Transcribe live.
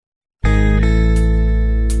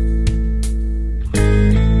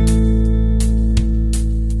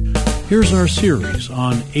Here's our series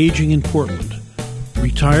on aging in Portland.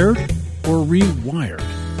 Retired or rewired?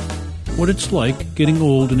 What it's like getting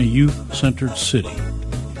old in a youth-centered city.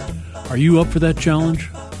 Are you up for that challenge?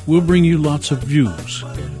 We'll bring you lots of views,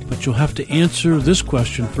 but you'll have to answer this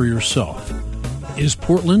question for yourself. Is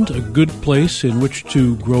Portland a good place in which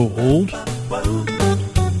to grow old?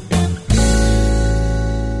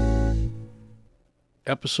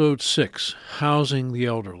 Episode 6, Housing the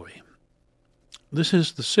Elderly. This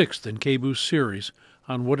is the 6th in KBOO's series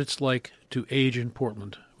on what it's like to age in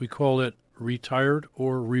Portland. We call it Retired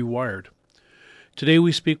or Rewired. Today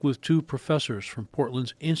we speak with two professors from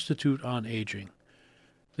Portland's Institute on Aging.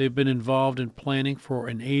 They've been involved in planning for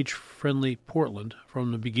an age-friendly Portland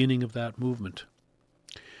from the beginning of that movement.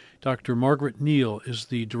 Dr. Margaret Neal is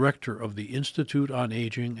the director of the Institute on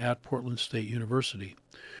Aging at Portland State University.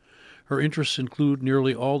 Her interests include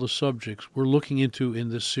nearly all the subjects we're looking into in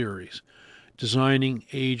this series: designing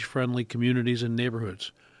age-friendly communities and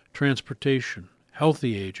neighborhoods, transportation,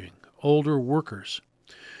 healthy aging, older workers.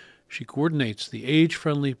 She coordinates the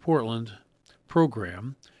Age-Friendly Portland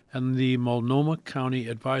program and the Multnomah County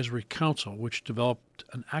Advisory Council, which developed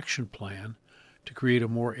an action plan to create a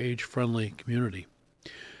more age-friendly community.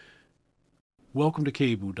 Welcome to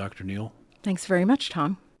KBOO, Dr. Neal. Thanks very much,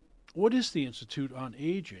 Tom. What is the Institute on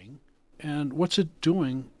Aging, and what's it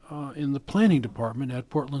doing in the planning department at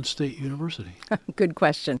Portland State University? Good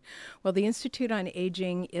question. Well, the Institute on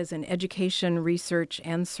Aging is an education, research,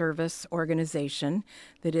 and service organization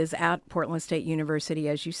that is at Portland State University.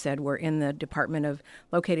 As you said, we're in the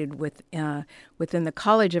located within the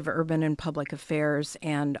College of Urban and Public Affairs,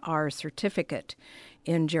 and our certificate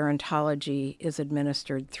in gerontology is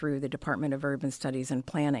administered through the Department of Urban Studies and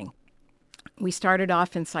Planning. We started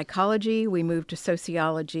off in psychology, we moved to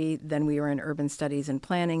sociology, then we were in urban studies and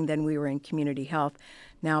planning, then we were in community health,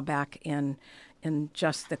 now back in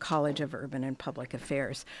just the College of Urban and Public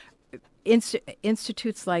Affairs.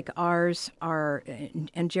 Institutes like ours are,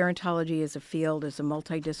 and gerontology as a field, is a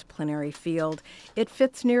multidisciplinary field. It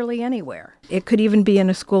fits nearly anywhere. It could even be in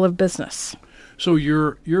a school of business. So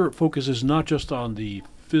your focus is not just on the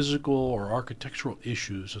physical or architectural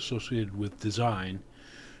issues associated with design.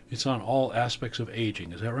 It's on all aspects of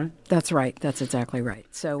aging. Is that right? That's right. That's exactly right.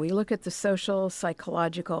 So we look at the social,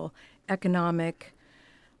 psychological, economic,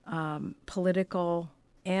 political,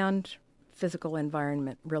 and physical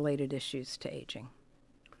environment-related issues to aging.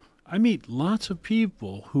 I meet lots of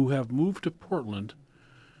people who have moved to Portland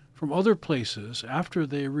from other places after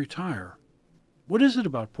they retire. What is it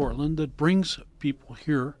about Portland that brings people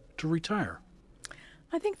here to retire?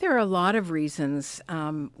 I think there are a lot of reasons.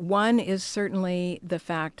 One is certainly the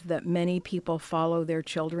fact that many people follow their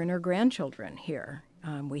children or grandchildren here.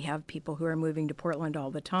 We have people who are moving to Portland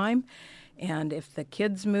all the time, and if the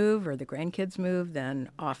kids move or the grandkids move, then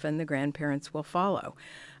often the grandparents will follow.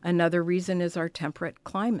 Another reason is our temperate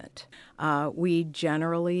climate. We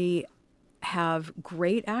generally have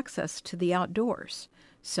great access to the outdoors,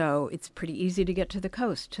 so it's pretty easy to get to the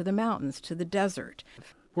coast, to the mountains, to the desert.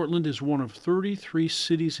 Portland is one of 33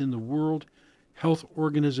 cities in the World Health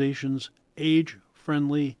Organization's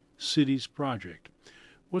Age-Friendly Cities Project.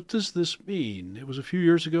 What does this mean? It was a few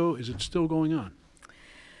years ago. Is it still going on?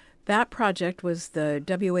 That project was the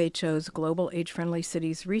WHO's Global Age-Friendly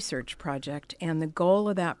Cities Research Project, and the goal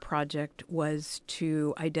of that project was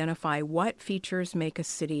to identify what features make a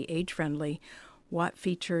city age-friendly, what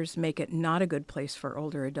features make it not a good place for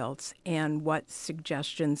older adults, and what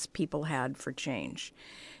suggestions people had for change.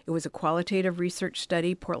 It was a qualitative research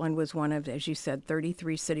study. Portland was one of, as you said,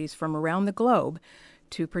 33 cities from around the globe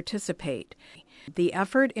to participate. The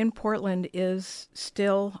effort in Portland is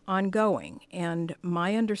still ongoing, and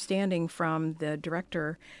my understanding from the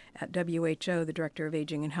director at WHO, the Director of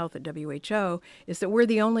Aging and Health at WHO, is that we're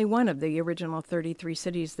the only one of the original 33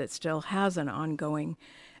 cities that still has an ongoing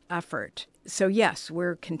effort. So yes,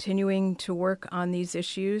 we're continuing to work on these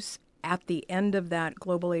issues. At the end of that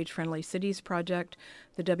Global Age-Friendly Cities project,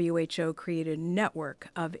 the WHO created a network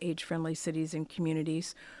of age-friendly cities and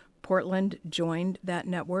communities. Portland joined that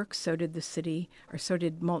network, so did the city, or so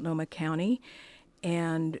did Multnomah County,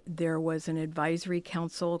 and there was an advisory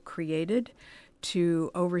council created to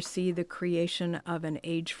oversee the creation of an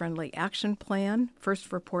age-friendly action plan, first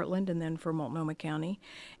for Portland and then for Multnomah County.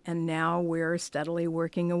 And now we're steadily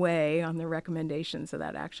working away on the recommendations of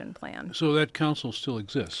that action plan. So that council still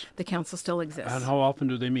exists? The council still exists. And how often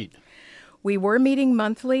do they meet? We were meeting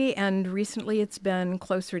monthly, and recently it's been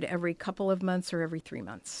closer to every couple of months or every 3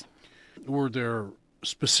 months. Were there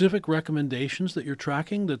specific recommendations that you're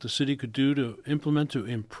tracking that the city could do to implement to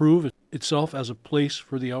improve itself as a place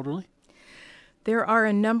for the elderly? There are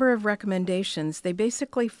a number of recommendations. They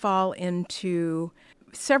basically fall into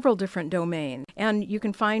several different domains. And you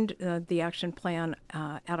can find the action plan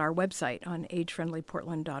at our website on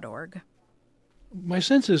agefriendlyportland.org. My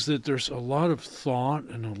sense is that there's a lot of thought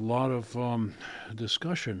and a lot of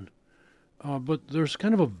discussion, but there's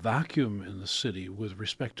kind of a vacuum in the city with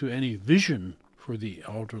respect to any vision for the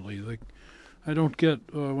elderly. Like, I don't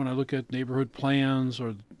get, when I look at neighborhood plans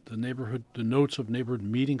or the notes of neighborhood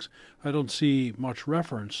meetings, I don't see much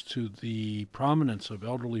reference to the prominence of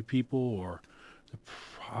elderly people or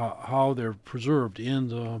how they're preserved in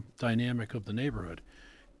the dynamic of the neighborhood.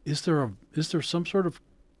 Is there some sort of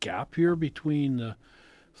gap here between the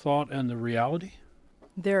thought and the reality?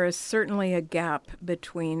 There is certainly a gap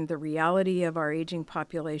between the reality of our aging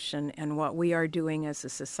population and what we are doing as a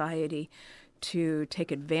society to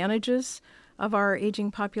take advantages of our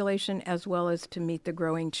aging population as well as to meet the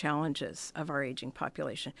growing challenges of our aging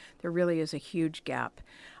population. There really is a huge gap.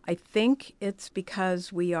 I think it's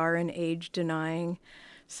because we are an age-denying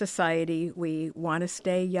society. We want to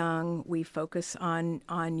stay young. We focus on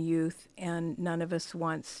youth, and none of us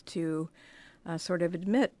wants to sort of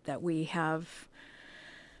admit that we have,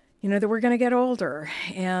 that we're going to get older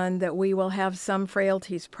and that we will have some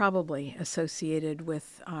frailties probably associated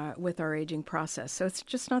with our aging process. So it's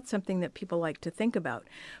just not something that people like to think about.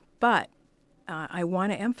 But I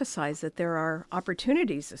want to emphasize that there are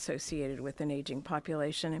opportunities associated with an aging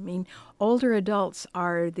population. I mean, older adults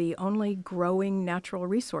are the only growing natural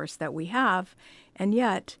resource that we have, and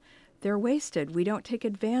yet they're wasted. We don't take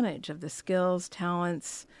advantage of the skills,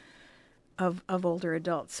 talents of older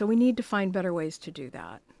adults. So we need to find better ways to do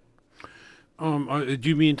that. Do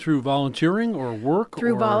you mean through volunteering or work?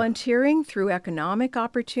 Through volunteering, through economic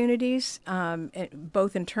opportunities,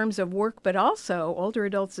 both in terms of work, but also older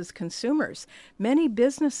adults as consumers. Many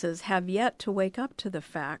businesses have yet to wake up to the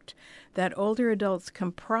fact that older adults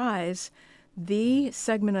comprise the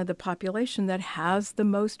segment of the population that has the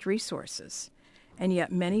most resources. And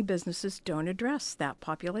yet many businesses don't address that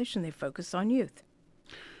population. They focus on youth.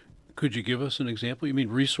 Could you give us an example? You mean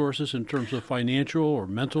resources in terms of financial or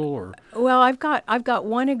mental or? Well, I've got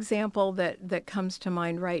one example that comes to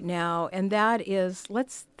mind right now, and that is,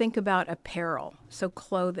 let's think about apparel, so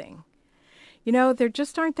clothing. There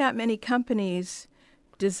just aren't that many companies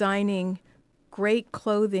designing great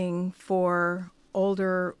clothing for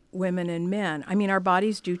older women and men. I mean, our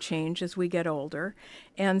bodies do change as we get older,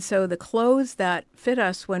 and so the clothes that fit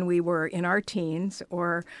us when we were in our teens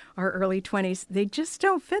or our early 20s, they just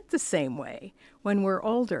don't fit the same way when we're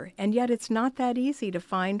older. And yet it's not that easy to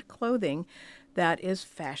find clothing that is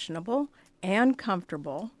fashionable and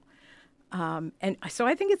comfortable. And so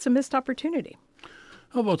I think it's a missed opportunity.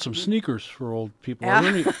 How about some sneakers for old people? Are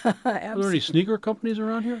there any sneaker companies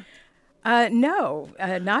around here? No,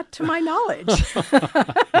 not to my knowledge.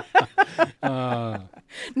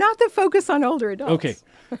 Not that focus on older adults. Okay.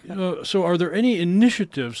 So are there any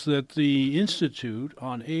initiatives that the Institute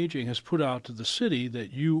on Aging has put out to the city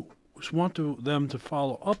that you want them to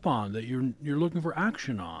follow up on, that you're looking for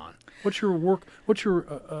action on? What's your work? What's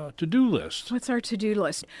your to-do list? What's our to-do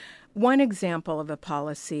list? One example of a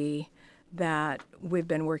policy that we've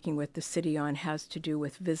been working with the city on has to do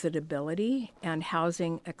with visitability and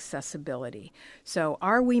housing accessibility. So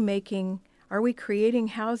are we creating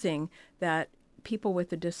housing that people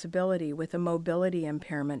with a disability, with a mobility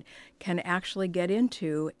impairment, can actually get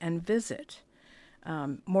into and visit?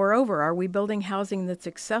 Moreover, are we building housing that's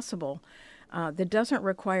accessible, that doesn't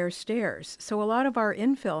require stairs? So a lot of our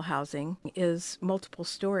infill housing is multiple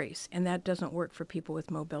stories, and that doesn't work for people with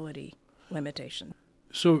mobility limitations.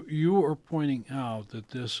 So you are pointing out that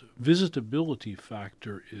this visitability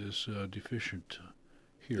factor is deficient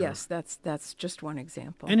here. Yes, that's just one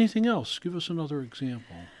example. Anything else? Give us another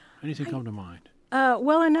example. Anything come to mind?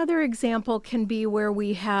 Well, another example can be where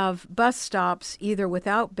we have bus stops either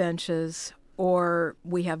without benches, or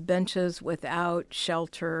we have benches without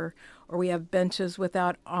shelter, or we have benches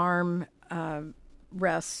without arm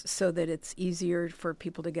rests so that it's easier for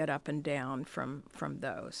people to get up and down from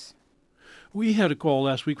those. We had a call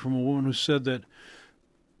last week from a woman who said that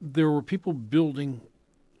there were people building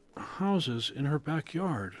houses in her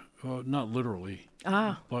backyard, not literally,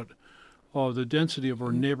 but the density of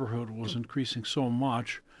her neighborhood was increasing so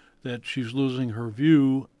much that she's losing her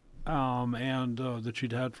view and that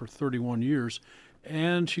she'd had for 31 years,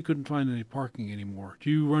 and she couldn't find any parking anymore. Do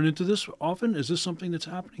you run into this often? Is this something that's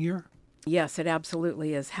happening here? Yes, it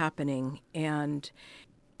absolutely is happening, and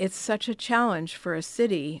it's such a challenge for a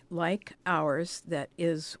city like ours that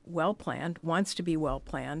is well-planned, wants to be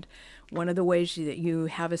well-planned. One of the ways that you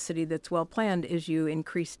have a city that's well-planned is you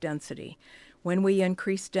increase density. When we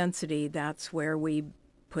increase density, that's where we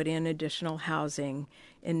put in additional housing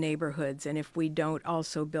in neighborhoods. And if we don't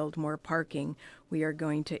also build more parking, we are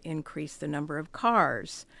going to increase the number of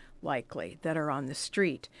cars, likely, that are on the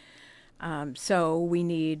street. So we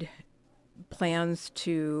need plans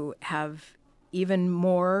to have even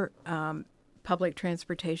more public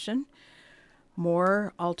transportation,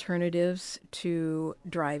 more alternatives to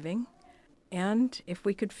driving, and if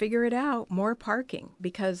we could figure it out, more parking.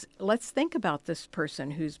 Because let's think about this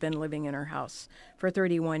person who's been living in her house for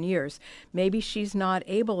 31 years. Maybe she's not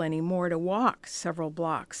able anymore to walk several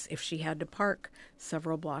blocks if she had to park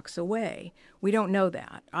several blocks away. We don't know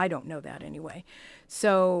that. I don't know that anyway.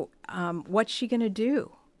 So what's she going to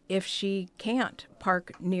do if she can't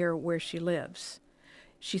park near where she lives?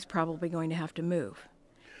 She's probably going to have to move.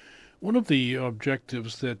 One of the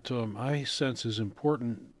objectives that I sense is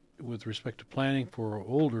important with respect to planning for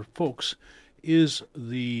older folks is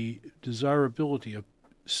the desirability of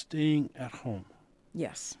staying at home.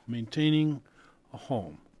 Yes. Maintaining a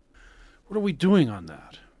home. What are we doing on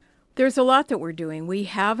that? There's a lot that we're doing. We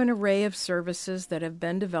have an array of services that have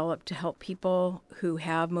been developed to help people who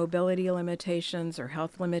have mobility limitations or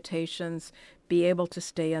health limitations be able to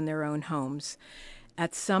stay in their own homes.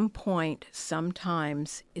 At some point,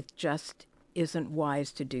 sometimes it just isn't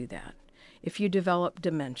wise to do that. If you develop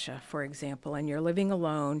dementia, for example, and you're living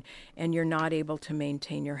alone and you're not able to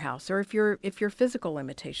maintain your house, or if your physical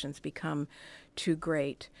limitations become too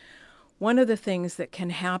great, one of the things that can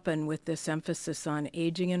happen with this emphasis on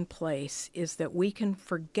aging in place is that we can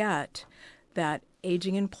forget that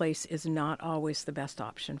aging in place is not always the best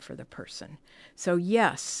option for the person. So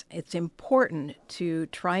yes, it's important to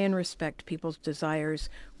try and respect people's desires,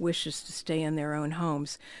 wishes to stay in their own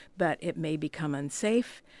homes, but it may become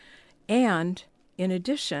unsafe. And in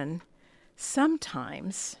addition,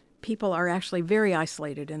 sometimes people are actually very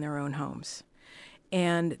isolated in their own homes,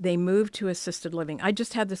 and they move to assisted living. I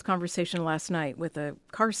just had this conversation last night with a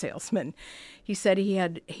car salesman. He said he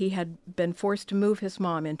had been forced to move his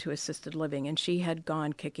mom into assisted living, and she had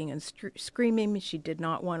gone kicking and screaming. She did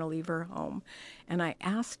not want to leave her home. And I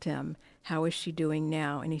asked him, how is she doing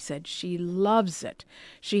now? And he said, she loves it.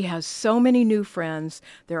 She has so many new friends.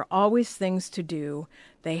 There are always things to do.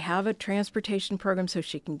 They have a transportation program so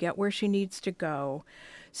she can get where she needs to go.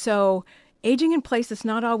 So aging in place is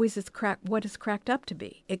not always what it's cracked up to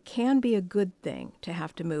be. It can be a good thing to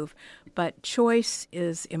have to move, but choice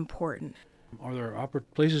is important. Are there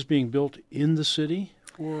places being built in the city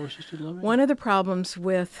for assisted living? One of the problems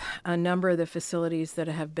with a number of the facilities that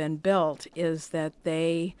have been built is that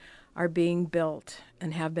they are being built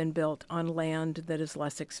and have been built on land that is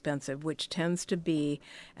less expensive, which tends to be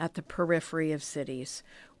at the periphery of cities,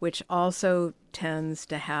 which also tends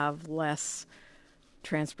to have less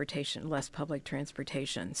transportation, less public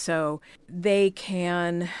transportation. So they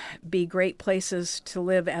can be great places to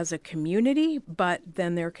live as a community, but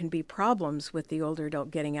then there can be problems with the older adult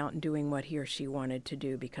getting out and doing what he or she wanted to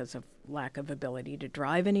do because of lack of ability to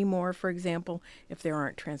drive anymore, for example, if there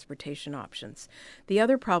aren't transportation options. The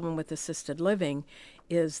other problem with assisted living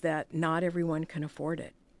is that not everyone can afford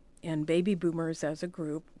it. And baby boomers as a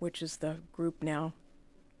group, which is the group now,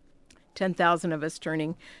 10,000 of us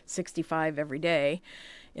turning 65 every day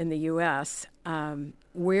in the U.S.,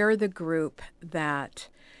 we're the group that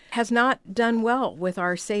has not done well with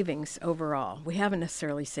our savings overall. We haven't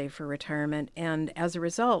necessarily saved for retirement, and as a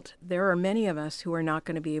result, there are many of us who are not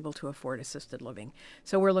going to be able to afford assisted living.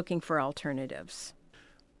 So we're looking for alternatives.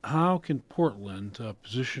 How can Portland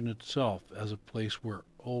position itself as a place where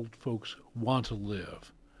old folks want to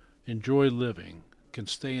live, enjoy living, can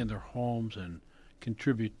stay in their homes, and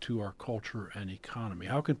contribute to our culture and economy?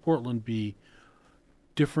 How can Portland be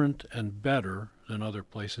different and better than other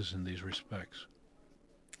places in these respects?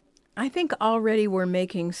 I think already we're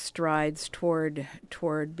making strides toward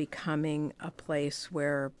becoming a place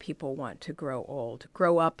where people want to grow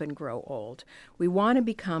up and grow old. We want to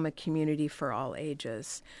become a community for all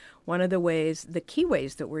ages. One of the key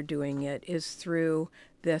ways that we're doing it is through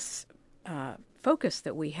this focus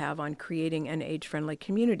that we have on creating an age-friendly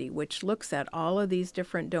community, which looks at all of these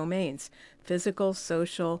different domains: physical,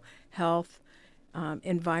 social, health,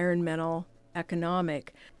 environmental,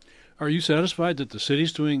 economic. Are you satisfied that the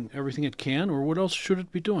city's doing everything it can, or what else should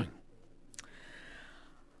it be doing?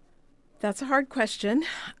 That's a hard question.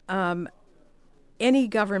 Any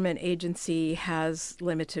government agency has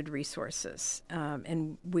limited resources,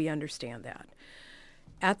 and we understand that.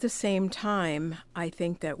 At the same time, I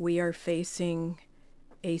think that we are facing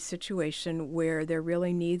a situation where there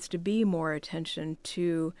really needs to be more attention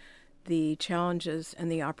to the challenges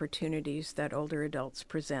and the opportunities that older adults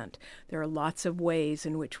present. There are lots of ways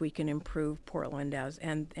in which we can improve Portland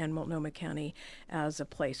and Multnomah County as a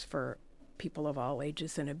place for people of all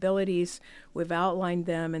ages and abilities. We've outlined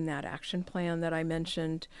them in that action plan that I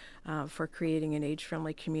mentioned for creating an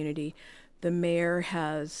age-friendly community. The mayor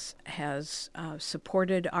has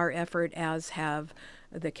supported our effort, as have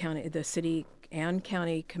the city and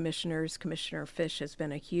county commissioners. Commissioner Fish has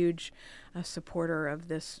been a huge supporter of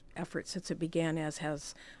this effort since it began, as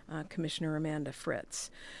has Commissioner Amanda Fritz.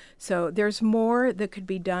 So there's more that could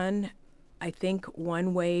be done. I think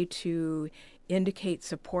one way to indicate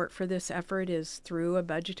support for this effort is through a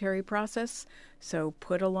budgetary process. So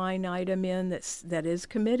put a line item in that is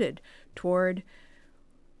committed toward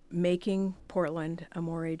making Portland a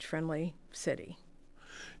more age-friendly city.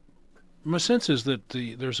 My sense is that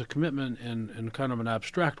there's a commitment in kind of an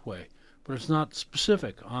abstract way, but it's not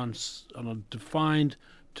specific on a defined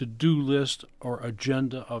to-do list or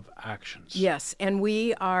agenda of actions. Yes, and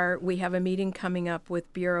we have a meeting coming up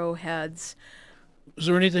with bureau heads. Is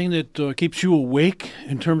there anything that keeps you awake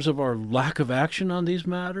in terms of our lack of action on these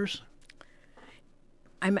matters?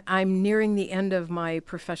 I'm nearing the end of my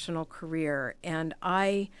professional career, and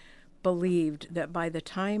I believed that by the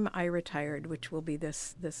time I retired, which will be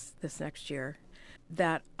this next year,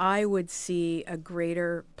 that I would see a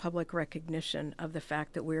greater public recognition of the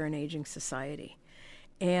fact that we're an aging society,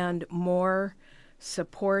 and more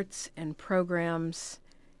supports and programs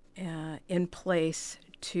in place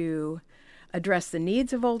to address the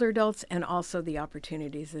needs of older adults and also the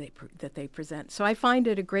opportunities that they present. So I find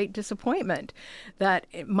it a great disappointment that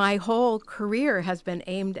my whole career has been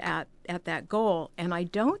aimed at that goal, and I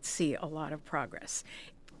don't see a lot of progress.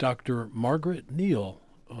 Dr. Margaret Neal,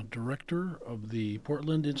 Director of the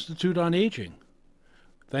Portland Institute on Aging.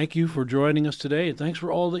 Thank you for joining us today, and thanks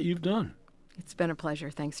for all that you've done. It's been a pleasure.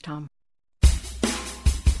 Thanks, Tom.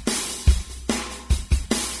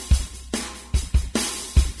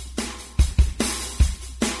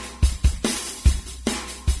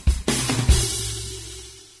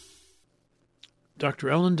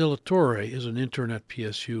 Dr. Alan De La Torre is an intern at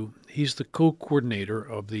PSU. He's the co-coordinator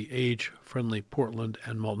of the Age-Friendly Portland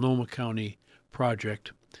and Multnomah County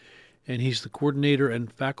project, and he's the coordinator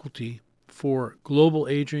and faculty for Global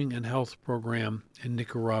Aging and Health Program in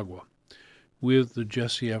Nicaragua with the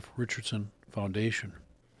Jesse F. Richardson Foundation.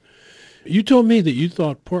 You told me that you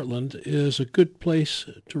thought Portland is a good place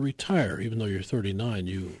to retire. Even though you're 39,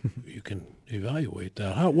 you can evaluate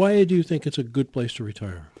that. Why do you think it's a good place to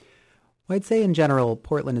retire? Well, I'd say in general,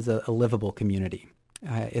 Portland is a livable community.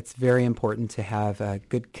 It's very important to have a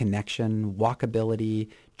good connection, walkability,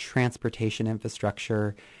 transportation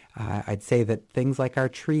infrastructure. I'd say that things like our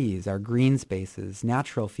trees, our green spaces,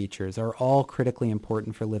 natural features are all critically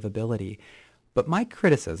important for livability. But my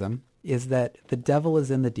criticism is that the devil is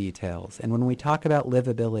in the details. And when we talk about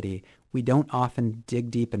livability, we don't often dig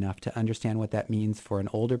deep enough to understand what that means for an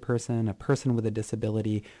older person, a person with a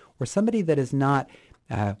disability, or somebody that is not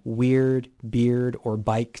weird, beard, or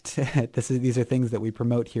biked. These are things that we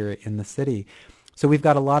promote here in the city. So we've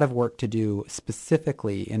got a lot of work to do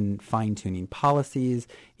specifically in fine-tuning policies,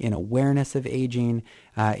 in awareness of aging,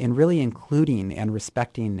 in really including and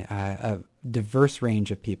respecting a diverse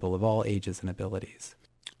range of people of all ages and abilities.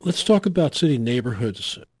 Let's talk about city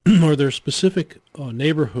neighborhoods. Are there specific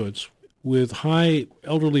neighborhoods with high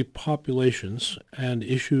elderly populations and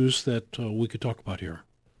issues that we could talk about here?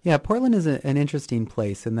 Yeah, Portland is an interesting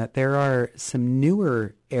place in that there are some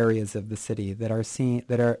newer areas of the city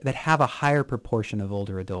that have a higher proportion of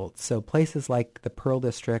older adults. So places like the Pearl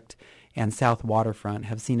District and South Waterfront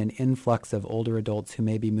have seen an influx of older adults who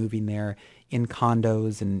may be moving there in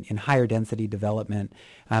condos and in higher density development.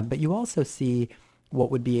 But you also see what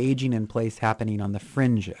would be aging in place happening on the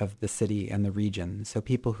fringe of the city and the region. So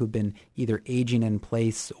people who've been either aging in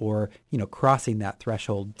place or, crossing that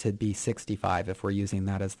threshold to be 65, if we're using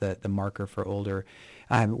that as the marker for older.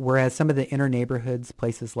 Whereas some of the inner neighborhoods,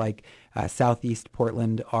 places like Southeast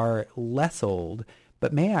Portland, are less old,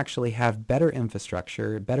 but may actually have better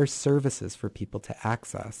infrastructure, better services for people to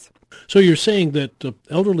access. So you're saying that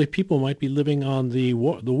elderly people might be living on the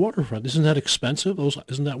waterfront. Isn't that expensive?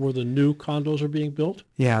 Isn't that where the new condos are being built?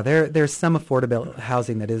 Yeah, there's some affordable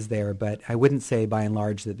housing that is there, but I wouldn't say by and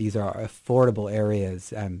large that these are affordable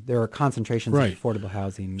areas. There are concentrations of affordable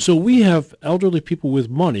housing. So we have elderly people with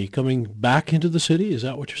money coming back into the city? Is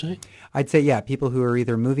that what you're saying? I'd say, yeah, people who are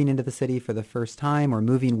either moving into the city for the first time or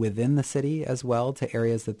moving within the city as well to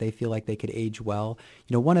areas that they feel like they could age well.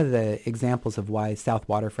 One of the examples of why South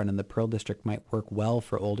Waterfront and the the Pearl District might work well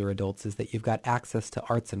for older adults is that you've got access to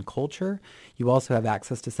arts and culture. You also have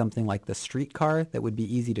access to something like the streetcar that would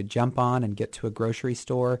be easy to jump on and get to a grocery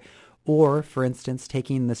store. Or, for instance,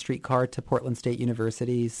 taking the streetcar to Portland State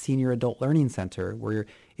University's Senior Adult Learning Center, where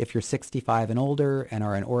if you're 65 and older and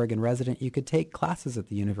are an Oregon resident, you could take classes at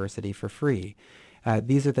the university for free.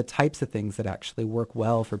 These are the types of things that actually work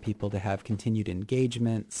well for people to have continued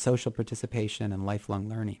engagement, social participation, and lifelong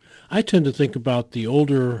learning. I tend to think about the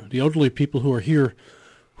elderly people who are here,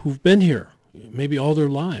 who've been here maybe all their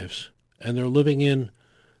lives, and they're living in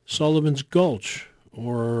Sullivan's Gulch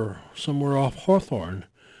or somewhere off Hawthorne,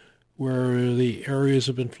 where the areas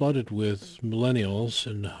have been flooded with millennials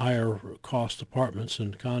and higher cost apartments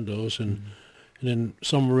and condos. And in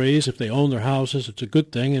some ways, if they own their houses, it's a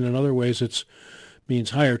good thing. And in other ways, it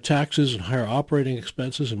means higher taxes and higher operating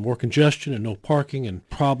expenses and more congestion and no parking and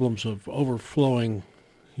problems of overflowing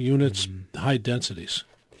units, high densities.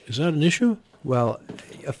 Is that an issue? Well,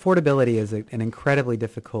 affordability is an incredibly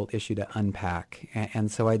difficult issue to unpack.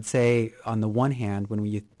 And so I'd say, on the one hand, when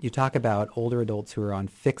you talk about older adults who are on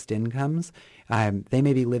fixed incomes, they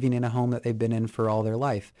may be living in a home that they've been in for all their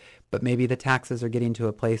life, but maybe the taxes are getting to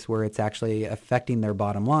a place where it's actually affecting their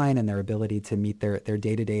bottom line and their ability to meet their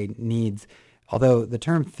day-to-day needs. Although the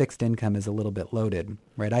term fixed income is a little bit loaded,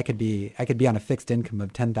 right? I could be on a fixed income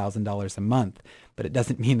of $10,000 a month, but it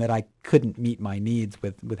doesn't mean that I couldn't meet my needs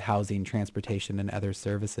with housing, transportation, and other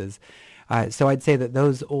services. So I'd say that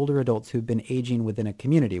those older adults who've been aging within a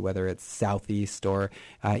community, whether it's Southeast or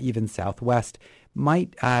even Southwest,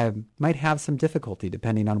 might have some difficulty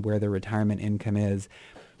depending on where their retirement income is.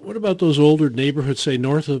 What about those older neighborhoods, say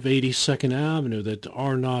north of 82nd Avenue, that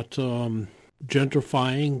are not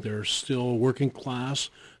gentrifying? They're still working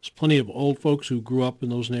class. There's plenty of old folks who grew up in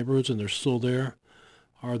those neighborhoods and they're still there.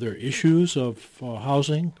 Are there issues of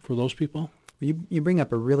housing for those people? You bring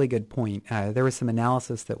up a really good point. There was some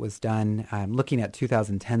analysis that was done looking at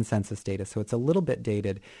 2010 census data, so it's a little bit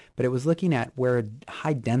dated, but it was looking at where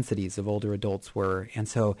high densities of older adults were. And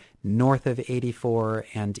so north of 84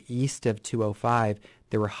 and east of 205,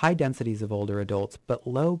 there were high densities of older adults, but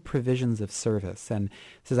low provisions of service. And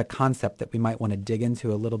this is a concept that we might want to dig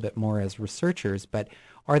into a little bit more as researchers, but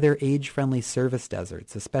are there age-friendly service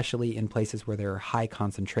deserts, especially in places where there are high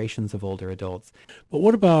concentrations of older adults? But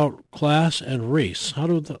what about class and race? How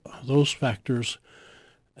do those factors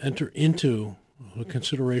enter into the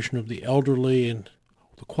consideration of the elderly and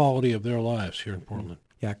the quality of their lives here in Portland?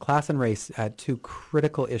 Yeah, class and race, two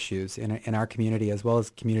critical issues in our community as well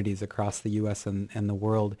as communities across the U.S. and the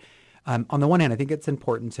world. On the one hand, I think it's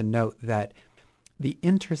important to note that the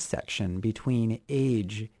intersection between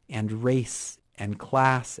age and race and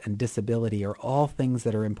class and disability are all things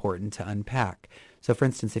that are important to unpack. So, for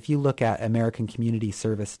instance, if you look at American Community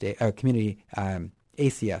Service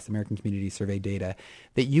ACS, American Community Survey data,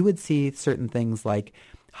 that you would see certain things like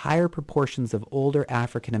higher proportions of older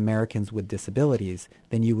African Americans with disabilities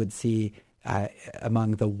than you would see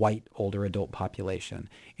among the white older adult population.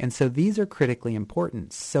 And so these are critically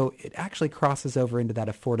important. So it actually crosses over into that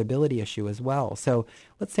affordability issue as well. So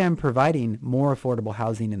let's say I'm providing more affordable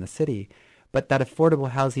housing in the city, but that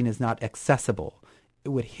affordable housing is not accessible. It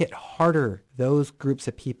would hit harder those groups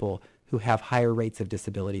of people who have higher rates of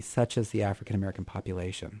disability, such as the African American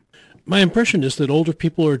population. My impression is that older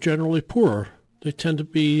people are generally poorer. They tend to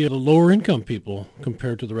be the lower income people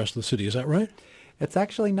compared to the rest of the city. Is that right? It's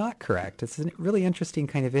actually not correct. It's a really interesting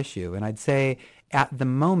kind of issue. And I'd say at the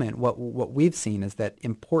moment, what we've seen is that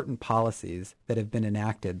important policies that have been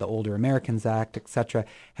enacted, the Older Americans Act, et cetera,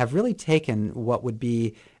 have really taken what would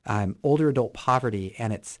be older adult poverty,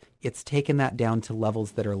 and it's taken that down to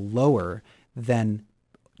levels that are lower than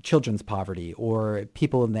children's poverty or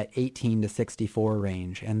people in that 18 to 64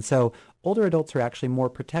 range. And so older adults are actually more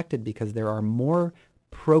protected because there are more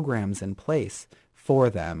programs in place for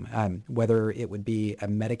them, whether it would be a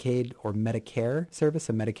Medicaid or Medicare service.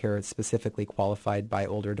 So Medicare is specifically qualified by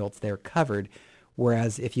older adults. They're covered,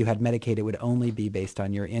 whereas if you had Medicaid, it would only be based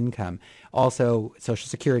on your income. Also, Social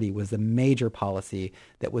Security was the major policy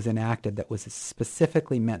that was enacted that was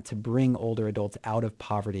specifically meant to bring older adults out of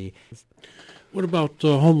poverty. What about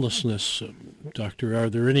homelessness, Doctor? Are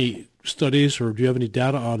there any studies or do you have any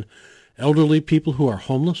data on elderly people who are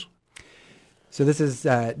homeless? So this is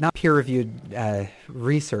not peer-reviewed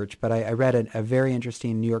research, but I read a very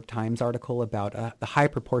interesting New York Times article about the high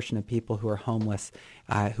proportion of people who are homeless,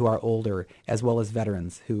 who are older, as well as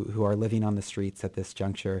veterans who are living on the streets at this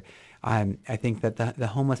juncture. I think that the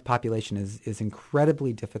homeless population is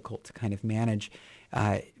incredibly difficult to kind of manage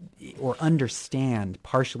or understand,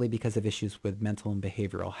 partially because of issues with mental and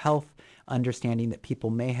behavioral health, understanding that people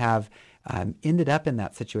may have ended up in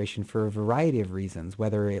that situation for a variety of reasons,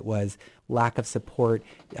 whether it was lack of support,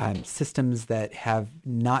 systems that have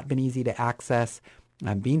not been easy to access,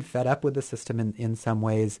 being fed up with the system in some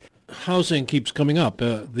ways. Housing keeps coming up.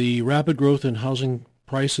 The rapid growth in housing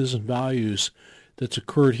prices and values that's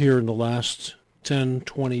occurred here in the last 10,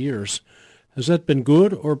 20 years, has that been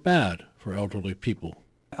good or bad for elderly people?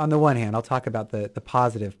 On the one hand, I'll talk about the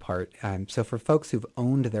positive part. So for folks who've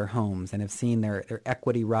owned their homes and have seen their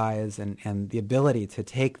equity rise and the ability to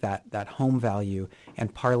take that home value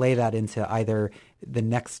and parlay that into either the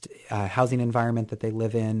next housing environment that they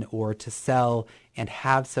live in or to sell and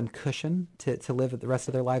have some cushion to live the rest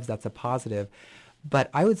of their lives, that's a positive. But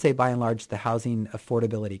I would say by and large the housing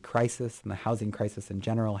affordability crisis and the housing crisis in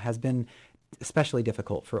general has been especially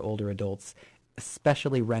difficult for older adults,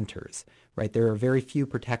 especially renters, right? There are very few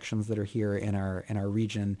protections that are here in our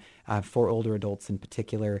region for older adults in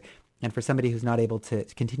particular. And for somebody who's not able to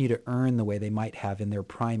continue to earn the way they might have in their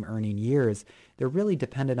prime earning years, they're really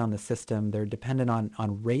dependent on the system. They're dependent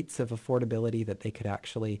on rates of affordability that they could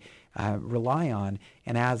actually rely on.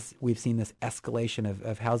 And as we've seen this escalation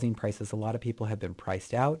of housing prices, a lot of people have been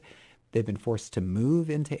priced out. They've been forced to move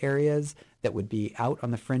into areas that would be out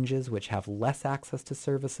on the fringes, which have less access to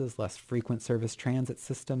services, less frequent service transit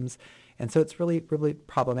systems. And so it's really, really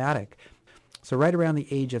problematic. So right around the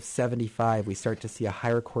age of 75, we start to see a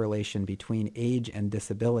higher correlation between age and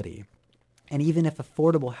disability. And even if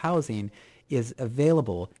affordable housing is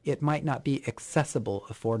available, it might not be accessible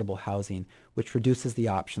affordable housing, which reduces the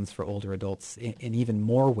options for older adults in even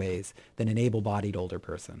more ways than an able-bodied older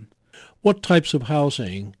person. What types of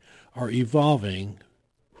housing are evolving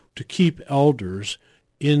to keep elders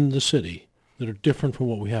in the city that are different from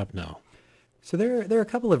what we have now? So there are a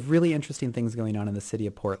couple of really interesting things going on in the city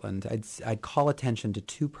of Portland. I'd call attention to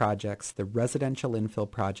two projects, the Residential Infill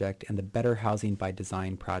Project and the Better Housing by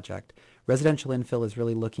Design Project. Residential Infill is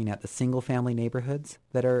really looking at the single-family neighborhoods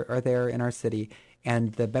that are there in our city,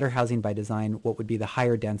 and the Better Housing by Design, what would be the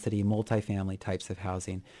higher density multifamily types of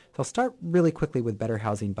housing. So I'll start really quickly with Better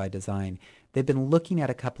Housing by Design. They've been looking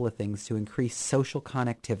at a couple of things to increase social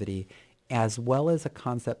connectivity as well as a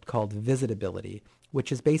concept called visitability,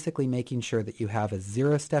 which is basically making sure that you have a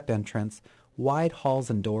zero-step entrance, wide halls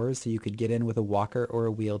and doors so you could get in with a walker or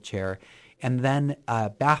a wheelchair, and then a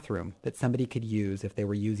bathroom that somebody could use if they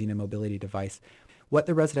were using a mobility device. What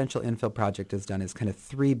the Residential Infill Project has done is kind of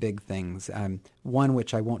three big things. One,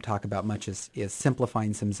 which I won't talk about much, is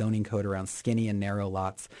simplifying some zoning code around skinny and narrow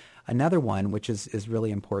lots. Another one, which is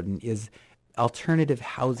really important, is alternative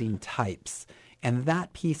housing types. And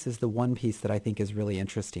that piece is the one piece that I think is really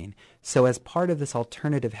interesting. So as part of this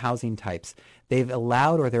alternative housing types, they've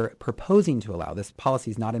allowed, or they're proposing to allow, this policy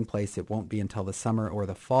is not in place, it won't be until the summer or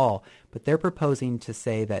the fall, but they're proposing to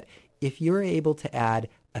say that if you're able to add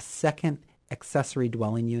a second accessory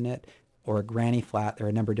dwelling unit or a granny flat, there are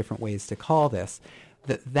a number of different ways to call this,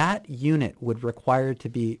 that unit will be required to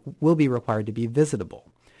be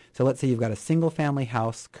visitable. So let's say you've got a single family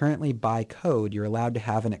house. Currently by code, you're allowed to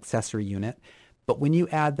have an accessory unit. But when you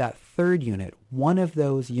add that third unit, one of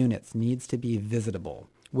those units needs to be visitable,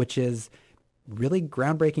 which is really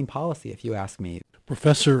groundbreaking policy, if you ask me.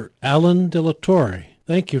 Professor Alan De La Torre,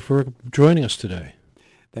 thank you for joining us today.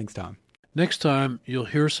 Thanks, Tom. Next time, you'll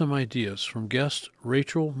hear some ideas from guest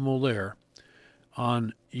Rachel Moller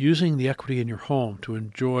on using the equity in your home to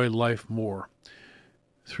enjoy life more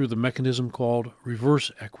through the mechanism called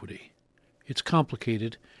reverse equity. It's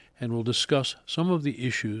complicated, and we'll discuss some of the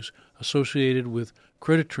issues associated with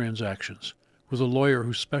credit transactions with a lawyer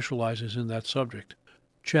who specializes in that subject,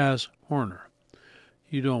 Chaz Horner.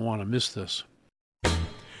 You don't want to miss this.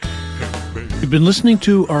 You've been listening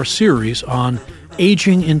to our series on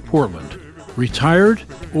aging in Portland, retired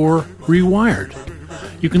or rewired.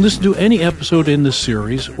 You can listen to any episode in this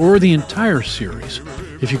series or the entire series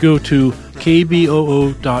if you go to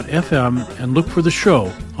kboo.fm and look for the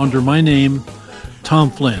show under my name,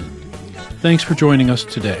 Tom Flynn. Thanks for joining us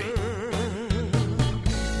today.